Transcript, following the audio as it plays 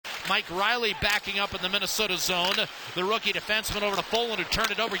Mike Riley backing up in the Minnesota zone. The rookie defenseman over to Folin, who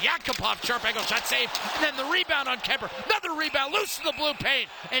turned it over. Yakupov, sharp angle shot save. And then the rebound on Kemper. Another rebound, loose to the blue paint.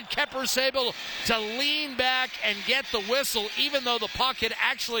 And Kemper's able to lean back and get the whistle, even though the puck had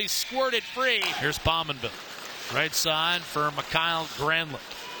actually squirted free. Here's Pominville. Right side for Mikhail Granlund.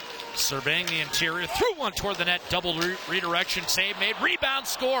 Surveying the interior, threw one toward the net, double redirection, save made, rebound,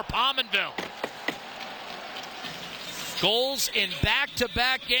 score, Pominville. Goals in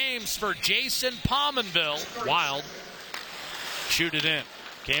back-to-back games for Jason Pominville. Wild. Shoot it in.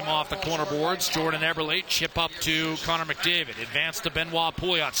 Came off the corner boards. Jordan Eberle, chip up to Connor McDavid. Advance to Benoit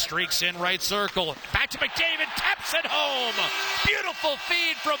Pouliot. Streaks in right circle. Back to McDavid. Taps it home. Beautiful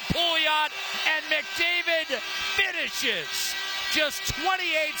feed from Pouliot. And McDavid finishes. Just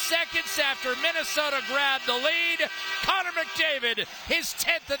 28 seconds after Minnesota grabbed the lead, Connor McDavid, his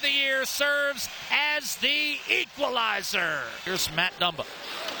 10th of the year, serves as the equalizer. Here's Matt Dumba.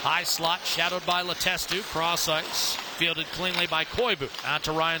 High slot, shadowed by Letestu. Cross ice, fielded cleanly by Koivu. Out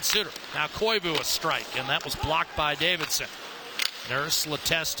to Ryan Suter. Now Koivu a strike, and that was blocked by Davidson. Nurse,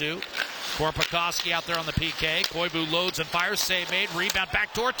 Letestu. Korpikoski out there on the PK. Koivu loads and fires. Save made. Rebound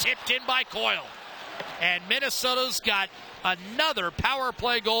backdoor, tipped in by Coyle. And Minnesota's got another power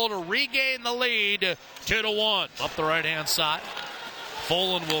play goal to regain the lead, 2-1. Up the right-hand side.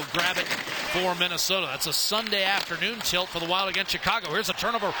 Folin will grab it for Minnesota. That's a Sunday afternoon tilt for the Wild against Chicago. Here's a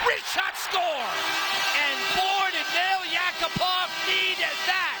turnover. Wrist shot, score! And boy, did Nail Yakupov need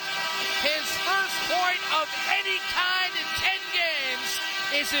that. His first point of any kind in 10 games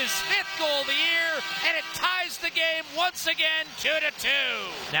is his 5th goal of the year, and it ties the game once again, 2-2.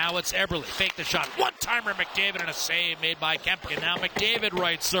 Now it's Eberle. Fake the shot. One-timer McDavid and a save made by Kemper. And now McDavid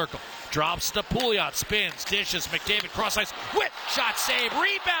right circle. Drops to Pouliot. Spins. Dishes. McDavid cross ice. Whip. Shot save.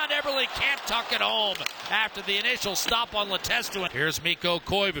 Rebound. Eberle can't tuck it home after the initial stop on Letestu. Here's Mikko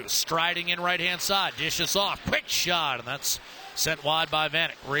Koivu striding in right-hand side. Dishes off. Quick shot. And that's sent wide by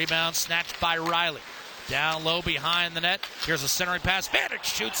Vanek. Rebound snatched by Riley. Down low behind the net. Here's a centering pass. Vanek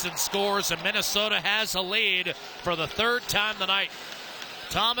shoots and scores, and Minnesota has a lead for the 3rd time tonight.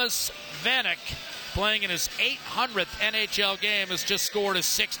 Thomas Vanek, playing in his 800th NHL game, has just scored his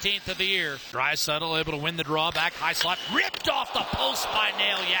 16th of the year. Draisaitl able to win the draw. Back high slot. Ripped off the post by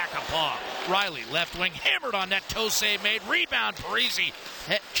Nail Yakupov. Riley, left wing, hammered on net. Toe save made. Rebound, Parise.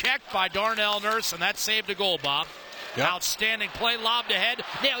 Checked by Darnell Nurse, and that saved a goal, Bob. Yep. Outstanding play, lobbed ahead.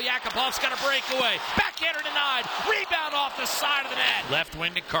 Nail Yakupov's got a breakaway. Backhander denied. Rebound off the side of the net. Left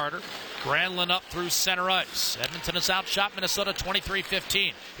wing to Carter. Granlund up through center ice. Edmonton has outshot Minnesota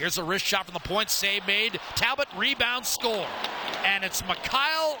 23-15. Here's a wrist shot from the point. Save made. Talbot, rebound, score. And it's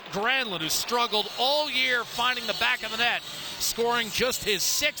Mikhail Granlund, who struggled all year finding the back of the net, scoring just his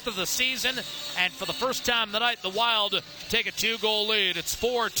 6th of the season. And for the first time tonight, the Wild take a 2-goal lead. It's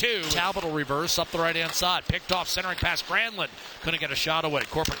 4-2. Talbot will reverse up the right-hand side. Picked off centering pass. Granlund couldn't get a shot away.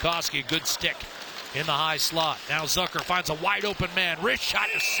 Korpikoski, a good stick in the high slot. Now Zucker finds a wide-open man. Wrist shot,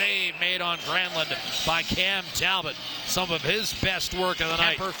 a save made on Granlund by Cam Talbot. Some of his best work of the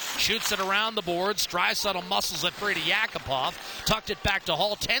night. Kemper shoots it around the boards. Draisaitl muscles it free to Yakupov. Tucked it back to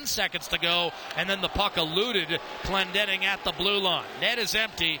Hall. 10 seconds to go. And then the puck eluded Clendening at the blue line. Net is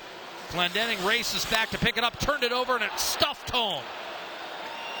empty. Clendening races back to pick it up. Turned it over and it stuffed home.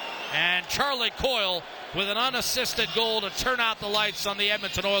 And Charlie Coyle with an unassisted goal to turn out the lights on the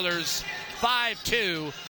Edmonton Oilers. 5-2.